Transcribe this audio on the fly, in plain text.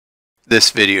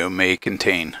This video may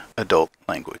contain adult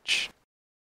language.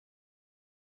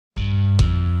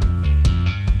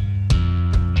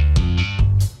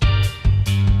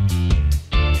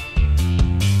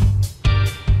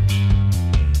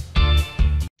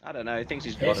 I don't know, he thinks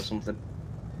he's God or something.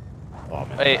 Oh,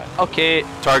 man. Wait, okay.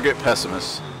 Target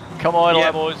pessimist. Come on,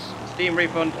 Yep. Lemos. Steam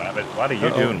refund. Wabbit, what are you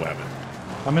doing, Wabbit?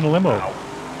 I'm in a limo. Ow.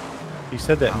 He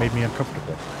said that made me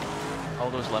uncomfortable. All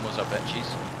those limos are bitches.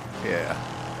 Yeah.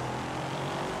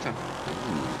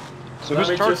 So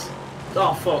who's charged?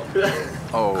 Oh fuck.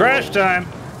 Oh. Crash time!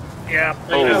 Yeah.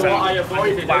 You know what, I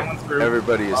avoided it.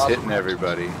 Everybody is hitting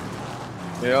everybody.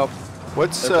 Yep.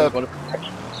 What's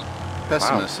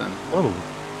pessimist and Oh,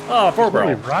 Oh, four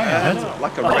really, bro. Ryan. Yeah,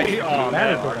 Like a Oh, right. oh,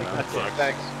 man.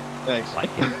 Thanks. Thanks. Like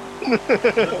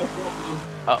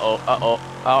Uh-oh. Oh,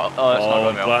 that's not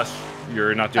going well. Flush,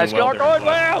 you're not doing It's well. not going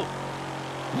well!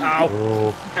 Ow.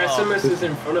 Oh, Pessimist is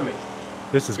in front of me.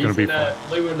 this is going He's to be in fun. a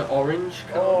blue and orange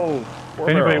colour. Oh. If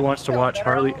anybody wants to watch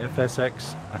Harley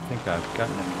FSX, I think I've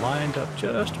gotten them lined up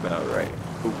just about right.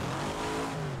 Ooh.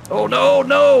 Oh no,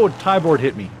 no! Tie board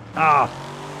hit me. Ah,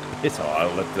 it's Oh,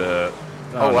 I'll let the.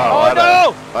 oh wow, Oh,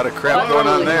 no! a lot of crap going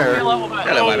on there. Hello,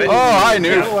 Wabbit. Oh, hi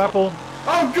Hello, Noof. Apple.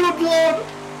 Oh good lord!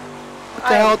 What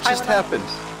the hell just happened?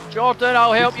 Jordan,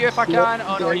 I'll help you if I can.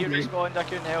 Oh no, you respawned. I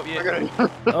couldn't help you.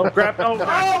 Oh crap! Oh, Oh my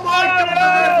god!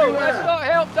 No, that's Everywhere! not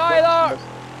helped either.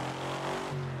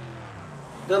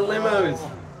 The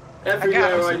limos.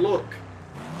 Everywhere I look.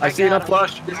 I see it on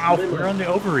Flush. This Ow. limo. We're on the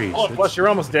ovaries. Oh, Flush, you're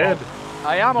almost dead.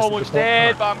 I am This is almost the whole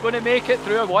dead, part. but I'm going to make it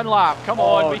through one lap. Come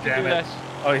on, Oh, we can damn do it. this.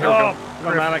 Oh, here we go. Come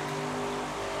on, Manic.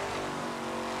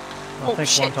 Oh,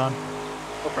 thanks, shit. Wonton.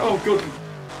 Oh good.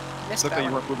 Missed Looked that like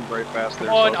you one. weren't moving very fast there.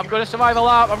 Come on, so- I'm going to survive a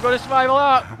lap. I'm going to survive a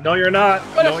lap. No, you're not.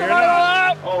 I'm going to No, you're survive a not.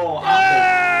 lap. Oh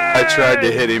apple. I tried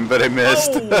to hit him, but I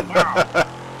missed. Oh, wow.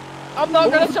 I'm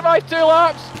not going to survive 2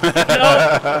 laps.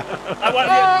 I want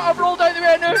you. I've rolled out the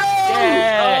way now.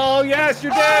 Yes. Oh, yes,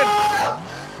 you're dead.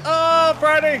 Oh,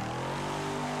 Friday.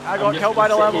 I I'm got just killed by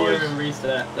the gonna sit here limos. and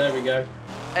reset. There we go.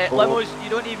 Limos, you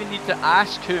don't even need to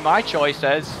ask who my choice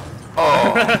is.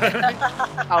 Oh,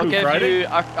 I'll Who, give Friday? you.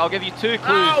 I'll give you 2 clues.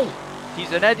 Ow.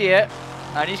 He's an idiot,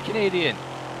 and he's Canadian.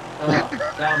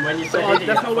 Damn, when you say Oh, idiot,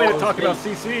 that's no way to I talk thought it about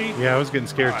was me. CC. Yeah, I was getting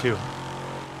scared too.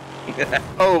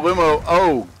 oh limo.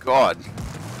 Oh god.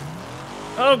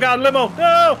 Oh, God, limo.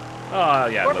 No. Oh,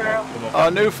 yeah, limo. Oh,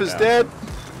 Noof is dead.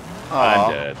 I'm Aw.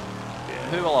 dead.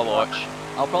 Who will I watch?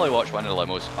 I'll probably watch one of the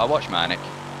limos. I'll watch Manic.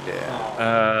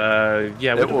 Yeah.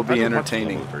 Yeah, It will be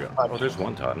entertaining. Oh, there's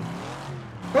one ton.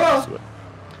 Oh,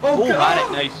 Oh,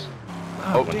 god! Manic, nice.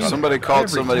 Oh, somebody called Every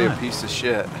somebody a time. piece of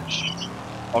shit.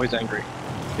 Always angry.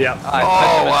 Yeah. I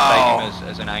Oh, wow. him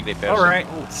as an angry person. All right,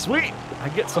 sweet. I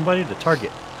get somebody to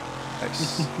target.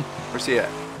 Nice. Where's he at?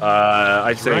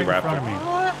 I'd He's say right in front of Raptor. me.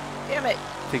 Oh, damn it.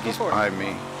 I think he's Go for it. behind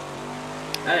me.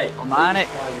 Hey, Manic,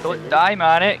 don't die,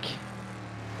 Manic.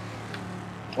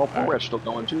 Oh, Polrat's still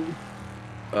going too.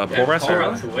 Polrat's here?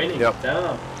 Polrat's winning. Yep.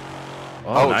 Damn.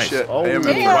 Oh, Oh, nice. shit. Oh, I am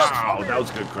in wow. first. That was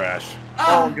a good crash.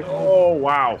 Oh, Oh,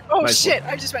 wow. Oh Nice shit,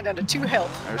 I just went down to 2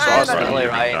 health. There's I'm awesome. not Billy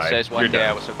You're Ryan done. says one You're day I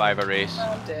done. will survive a race.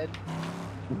 I'm dead.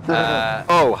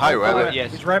 Oh, hi, Rabbit.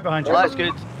 Yes. He's right behind you. Well, that's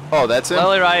good. Oh, that's him?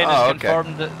 Lily Ryan Oh, has okay.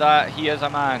 confirmed that he is a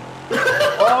man.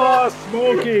 Oh,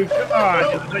 Smokey. Come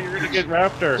on. You thought you were going to get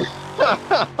Raptor.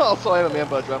 Also, I am a man,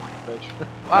 but I dropped my bitch.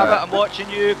 Wabbit, I'm watching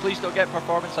you. Please don't get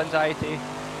performance anxiety.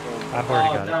 I've already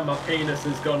Oh got it. damn, my penis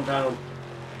has gone down.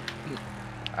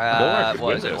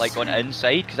 What is it, like on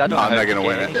inside? Because I No, don't I'm know not how gonna to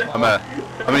win get it.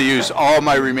 I'm gonna use all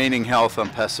my remaining health on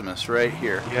pessimist right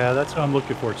here. Yeah, that's what I'm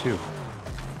looking for too.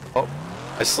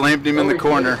 I slammed him in the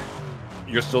corner.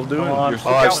 You're still doing Come on. you're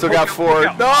Oh, I've still got 4.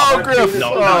 No, My Griff! penis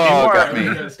No, goes not Oh, anymore. got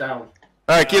me. goes down.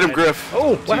 Alright, get him, Griff.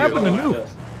 Oh, what happened to Noob? Noob?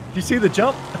 Did you see the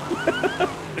jump?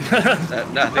 No, I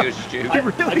think it was just you. He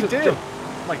really did.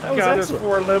 My That was God, there's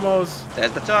excellent. 4 limos.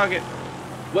 There's the target.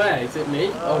 Where is it?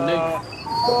 Me? Oh, Nick.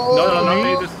 No, not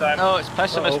me this time. No, it's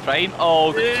Pessimist Prime.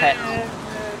 Oh, tit.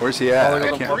 Where's he at? I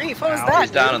Good can't. grief, what was Ow. that?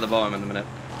 He's down dude? at the bottom in a minute.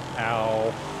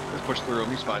 Ow. Let's push through him.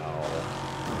 He's fine.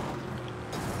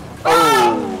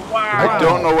 Oh! Wow. I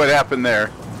don't know what happened there.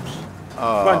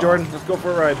 Come on, Jordan. Let's go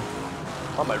for a ride.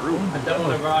 On my roof. I don't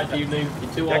want to ride you, Noob.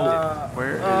 You're too old.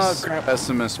 Where Oh, is crap.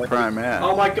 Pessimist Prime at?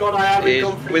 Oh my god, I haven't He's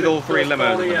gone through with the all 3 first limos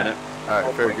corner in a yet. minute.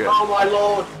 Alright, very good. Oh my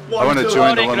lord. I want to One,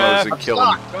 join the two. Morning, limos Griff. and kill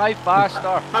him. Drive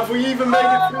faster. Have we even made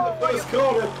it through the first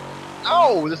corner?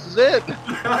 Oh, this is it.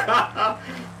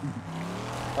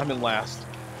 I'm in last.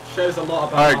 Shows a lot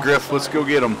about Alright, our Griff, let's go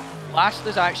get him. Last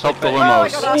is actually Help the pretty-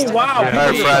 limos. Oh, wow.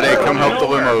 Alright, Friday, come help the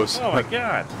limos. Oh, my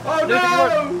God. Oh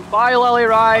no! Bye, Lily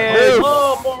Ryan. Oof.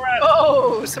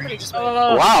 Oh, somebody just went.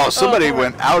 Wow, somebody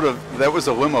went out of. That was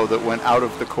a limo that went out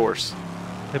of the course.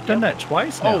 They've done that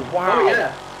twice now. Oh, wow. Oh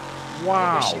yeah.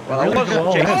 Wow. Well, I wasn't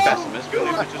Oh, Jake's yeah. pessimist, but it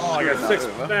was just Oh, I got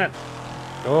screwed over. 6%.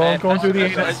 Oh, I'm going through the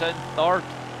Pessimist anus. is in third.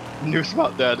 Noose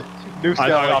about dead. Noose I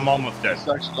got know, like I'm almost dead.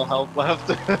 sectional health left.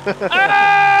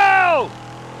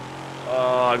 Oh!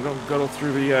 I'm going to go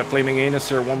through the flaming anus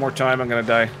here one more time. I'm going to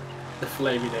die. The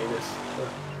flaming anus.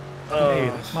 Hey,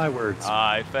 that's my words.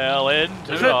 I fell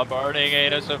into a burning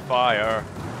anus of fire.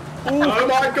 Oh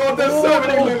my god, there's so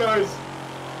many limos!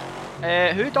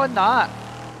 Who done that?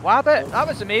 Wabbit, that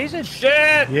was amazing.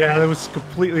 Shit! Yeah, that was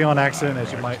completely on accident,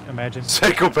 as you might imagine.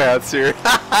 Psychopaths here.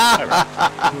 I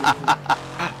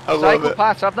love it.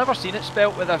 Psychopaths, I've never seen it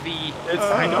spelt with a V.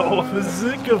 I know. The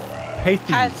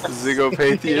Zygopathy. I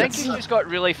Zygopathians. think he's just got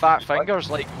really fat fingers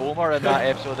like Homer in that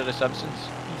episode of The Simpsons.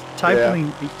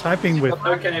 He's typing with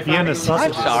Okay, if Vienna I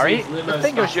sausage. I'm sorry, the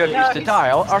fingers you're used to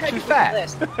dial are too fat.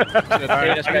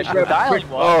 Create a special dialing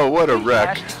one. Oh, what a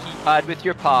wreck. Mash the keypad with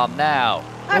your palm now.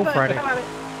 Oh, Friday. I'm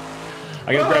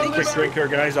going to grab a quick drink here,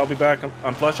 guys. I'll be back.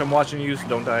 I'm flush. I'm watching you, so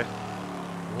don't die.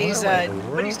 He's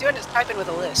what he's doing is typing with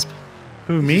a lisp.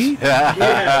 Who, me?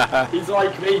 Yeah, he's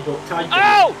like me, but typing.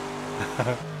 Oh!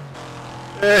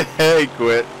 Hey,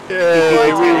 quit.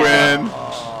 Yay, we win.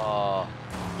 Oh.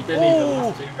 He didn't even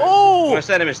last 2 minutes. I'm gonna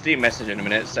send him a Steam message in a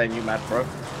minute saying you mad bro.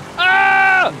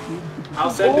 Ah!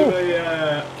 I'll send him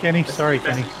a Kenny, sorry,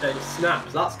 Kenny. message saying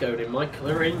snaps. That's going in my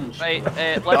cringe. Right,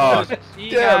 Oh, let's see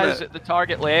you damn guys it. at the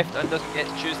target left and doesn't get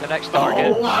to choose the next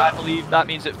target. Oh, wow. I believe that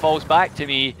means it falls back to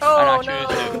me Oh and I choose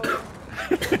no! to.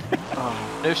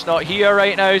 Noof's not here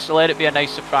right now, so let it be a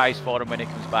nice surprise for him when he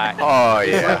comes back. Oh,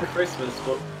 It's like yeah. for Christmas,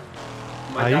 but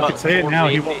my You dad- can say it now,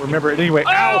 he won't remember it anyway.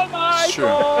 Oh my Sure.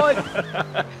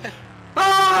 god!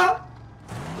 Ah!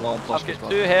 I've got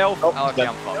 2 health. Oh, okay,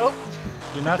 I'm fucked.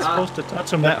 You're not supposed to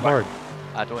touch him that hard.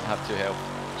 I don't have 2 health.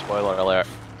 Spoiler alert.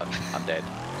 I'm dead.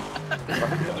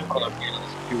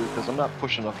 Because I'm not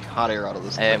pushing enough hot air out of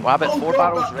this thing. Wabbit, Oh, 4 God,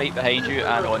 barrels that- right behind you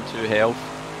and on 2 health.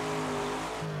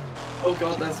 Oh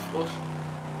god, there's flush.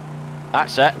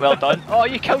 That's it, well done. Oh,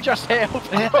 you killed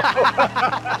yourself!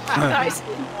 Nice.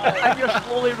 And you're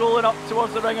slowly rolling up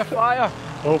towards the ring of fire.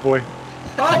 Oh boy. Is he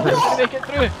gonna make it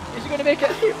through? Is he gonna make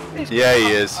it? Yeah,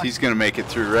 he is. He's going to make it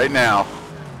through right now.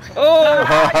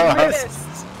 Ah, you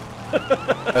missed.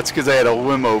 That's because I had a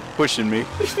limo pushing me.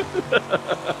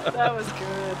 That was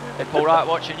good. Hey, Polrat,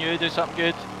 watching you do something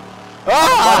good.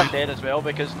 Ah! I'm dead as well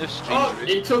because this stream's Oh,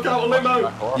 he took out a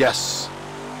limo. Yes.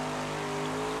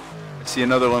 I see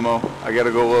another limo. I got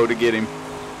to go low to get him.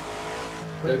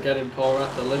 Go get him,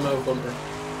 Polrat, the limo bumper.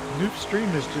 Noob stream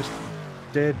is just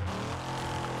dead.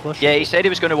 Flush. Yeah, he said he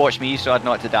was going to watch me so I'd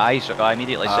not to die, so I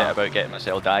immediately Ah. set about getting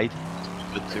myself died.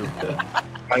 Good too.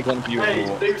 I'm going to view Hey,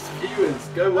 it. new viewers,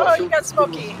 go watch you some got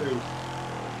Smokey. stream.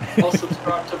 Or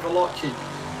subscribe to Velocci.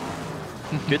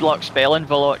 Good luck spelling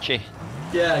Velocci.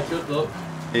 Yeah, good luck.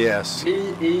 Yes.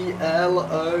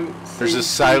 V-E-L-O-C. There's a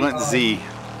silent Z.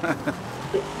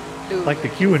 Like the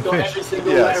Q and Got fish. every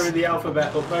single Yes. letter in the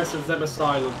alphabet, but most of them are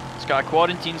silent. It's got a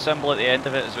quarantine symbol at the end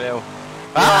of it as well.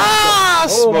 Ah! Oh,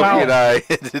 Smokey wow. and I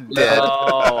dead.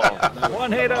 Oh.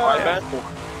 One hitter.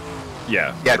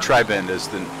 Yeah. Yeah, Tri-Bend is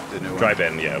the new Drive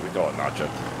one. in, yeah, we call it Nacho.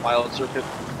 Wild circuit.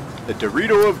 The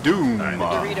Dorito of Doom.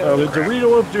 Dorito. The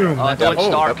Dorito of Doom. Oh, don't Oh,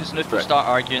 start, yep, because that's Noob will right. start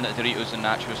arguing that Doritos and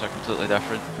Nachos are completely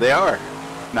different. They are.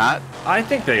 Not. I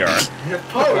think they are.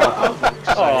 Polrat,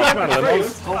 Oh, come on,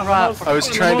 Limos. Polrat, I was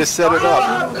trying to set it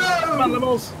up. Come on,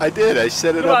 Limos. I did. I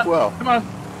set it Come up on. well. Come on.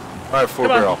 All right, 4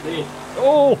 Come on. barrel.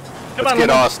 Oh, come Let's on, get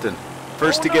Limos. Austin.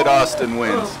 First to get Austin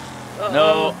wins.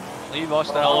 no, leave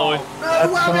Austin alone. That's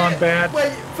gone bad.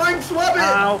 Wait, thanks, Wabbit!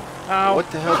 Ow, ow. What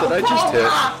the hell did I just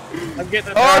hit? I'm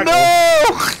getting Oh no!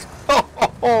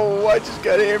 Oh, I just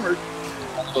got hammered.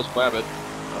 Those Wabbit.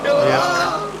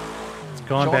 Yeah. It's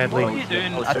gone John, badly. what are you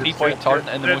doing a 3-point turn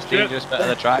in the most dangerous bit of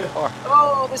the track for?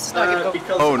 Oh, this is not gonna go.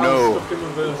 Because Oh, I was no. stuck in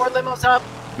reverse. 4 limos up.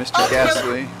 Mr.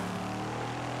 Gasly.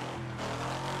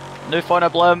 Noob on a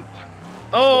blimp.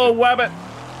 Oh, Wabbit.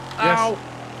 Yes. Ow.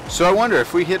 So I wonder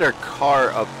if we hit our car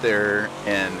up there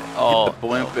and Oh, hit the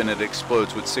blimp and it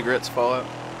explodes, would cigarettes fall out?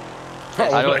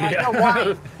 I don't I know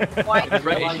why. Why?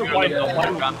 Pretty Like, sure yeah. you don't want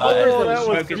to ramp that Oh, in. that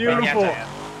was Smoker's beautiful. pinata.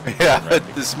 Yeah,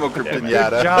 the smoker Good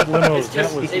pinata. job, Limos. It's That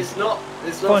just, was it's not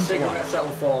fun to cigarettes that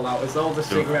will fall out, it's all the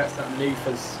cigarettes that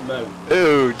Neefers smoke.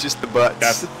 Ooh, just the butts.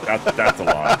 That's a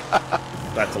lot.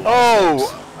 That's a lot.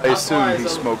 Oh, I That's why assume he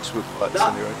it's a- smokes with butts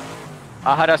that- anyway.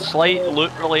 I had a slight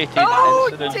loop-related Oh,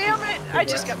 incident. damn it! I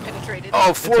just got penetrated. Oh,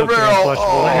 It's 4 okay, barrel. Unflushable. That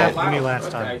Oh, happened to me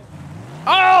last time.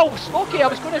 Oh, Smokey, I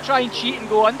was going to try and cheat and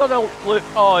go under the loop.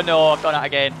 Oh no, I've done it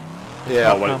again.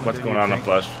 Yeah. Oh, what's going on in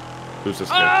Flush? Who's this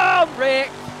kid? Oh, I'm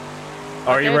wrecked.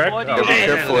 Oh, are you wrecked? What Oh, are you Be doing?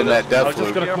 careful in that I death was just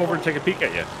loop. gonna come over and take a peek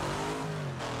at you.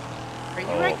 Are you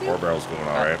Oh, right four barrels going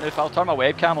alright. If I'll turn my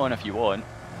webcam on if you want.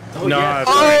 No, it's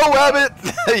Oh,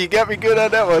 Wabbit! You got me good on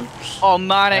that one. Oh,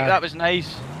 Manic, that was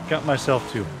nice. Got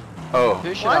myself too. Oh.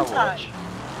 Who should I One watch?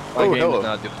 My Oh, game hello. is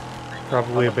not doing.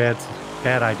 Probably a bad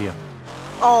idea.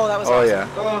 Oh, that was Oh, awesome. yeah.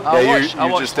 I'll Yeah, watch- I'll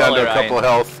you're watch just down to a Lily couple of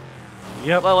health.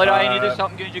 Yep. Lily Ryan, you do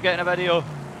something good, you get in a video.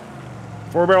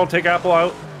 4 barrel, take apple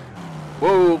out.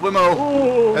 Whoa,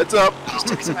 limo. Ooh. Heads up. Just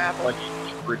took some apple.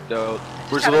 Freaked out.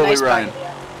 Where's Got a Lily nice Ryan? bucket,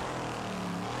 yeah.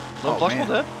 No, Oh, Flushable man.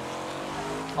 dead?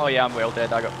 Oh yeah, I'm well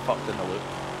dead, I got fucked in the loop.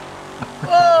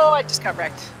 Whoa, I just got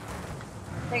wrecked.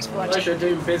 Thanks for watching. Pleasure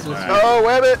doing business. Oh,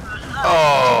 Wabbit.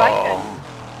 Oh.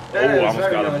 Oh, I almost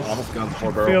got him. Almost got him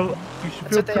 4 barrel. You should That's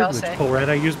feel what they all privileged, say. Polrat.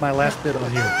 I used my last bit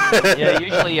on you. Yeah,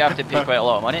 usually you have to pay quite a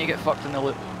lot of money to get fucked in the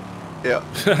loop. Yeah.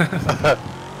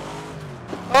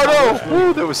 Oh no!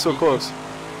 Woo, that was so close.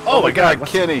 Oh, my God,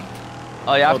 what's- Kenny.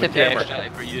 Oh, you have the to pay camera.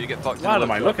 extra for you to get fucked in the What loop.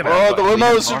 am I looking at? Oh, the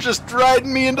limos are just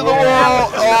riding me into the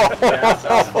wall. That's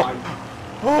Oh, fine.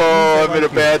 oh, I'm in a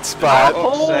bad spot.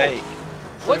 Oh, sake.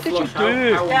 What did you Flush, how-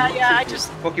 do? how Yeah, much yeah, I is it?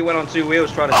 just... Fucking went on 2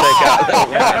 wheels trying to take out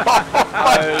that.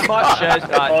 How much is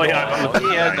that? Oh, yeah. Oh,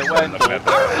 he is the wind.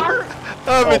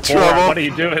 I'm in What trouble. are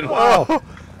you doing? Whoa!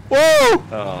 Whoa!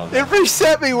 Oh, It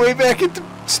reset me way back into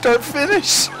start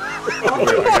finish. I gotta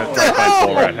try to find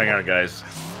Polrat. Hang on, guys.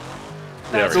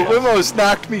 There The we go. limos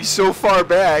knocked me so far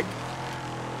back.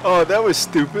 Oh, that was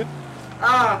stupid.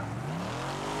 Ah!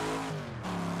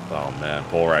 Oh man,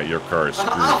 Polrat, your car is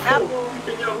screwed. Apple!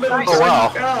 In your little Nice. Oh, wow.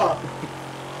 tiny car.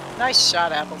 Nice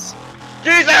shot, Apples.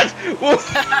 Jesus! Whoa.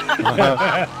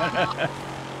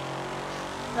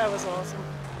 That was awesome.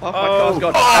 Oh, my car's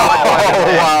gone.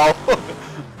 Oh, wow.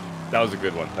 That was a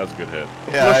good one. That was a good hit.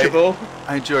 Yeah, Flushable.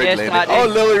 I enjoyed Yes, landing. Daddy. Oh,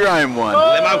 Lily Ryan won.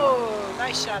 Oh,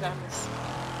 nice shot, Apples.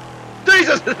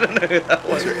 Jesus! I don't know who that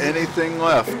Is was. there anything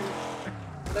left?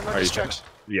 Limo Are you destruction.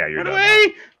 Yeah, you're Run done.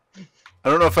 away! I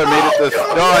don't know if I made it to...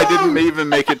 No, I didn't even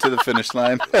make it to the finish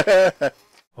line.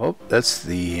 Well, that's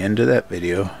the end of that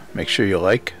video. Make sure you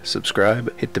like,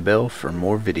 subscribe, hit the bell for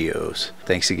more videos.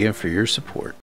 Thanks again for your support.